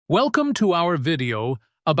Welcome to our video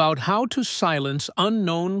about how to silence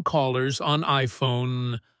unknown callers on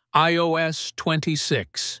iPhone iOS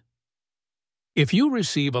 26. If you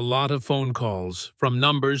receive a lot of phone calls from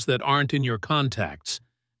numbers that aren't in your contacts,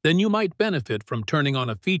 then you might benefit from turning on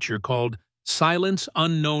a feature called Silence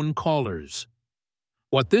Unknown Callers.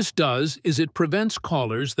 What this does is it prevents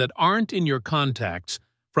callers that aren't in your contacts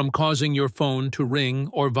from causing your phone to ring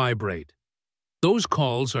or vibrate. Those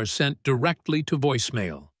calls are sent directly to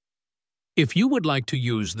voicemail. If you would like to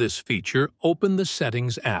use this feature, open the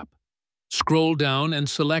Settings app. Scroll down and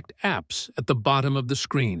select Apps at the bottom of the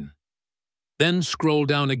screen. Then scroll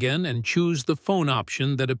down again and choose the phone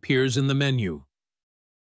option that appears in the menu.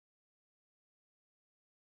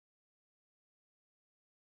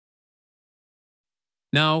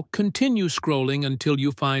 Now continue scrolling until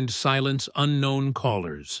you find Silence Unknown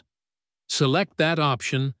Callers. Select that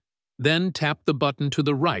option, then tap the button to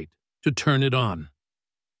the right to turn it on.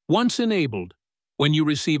 Once enabled, when you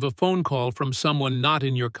receive a phone call from someone not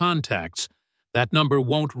in your contacts, that number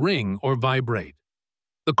won't ring or vibrate.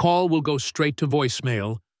 The call will go straight to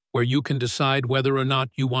voicemail, where you can decide whether or not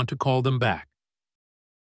you want to call them back.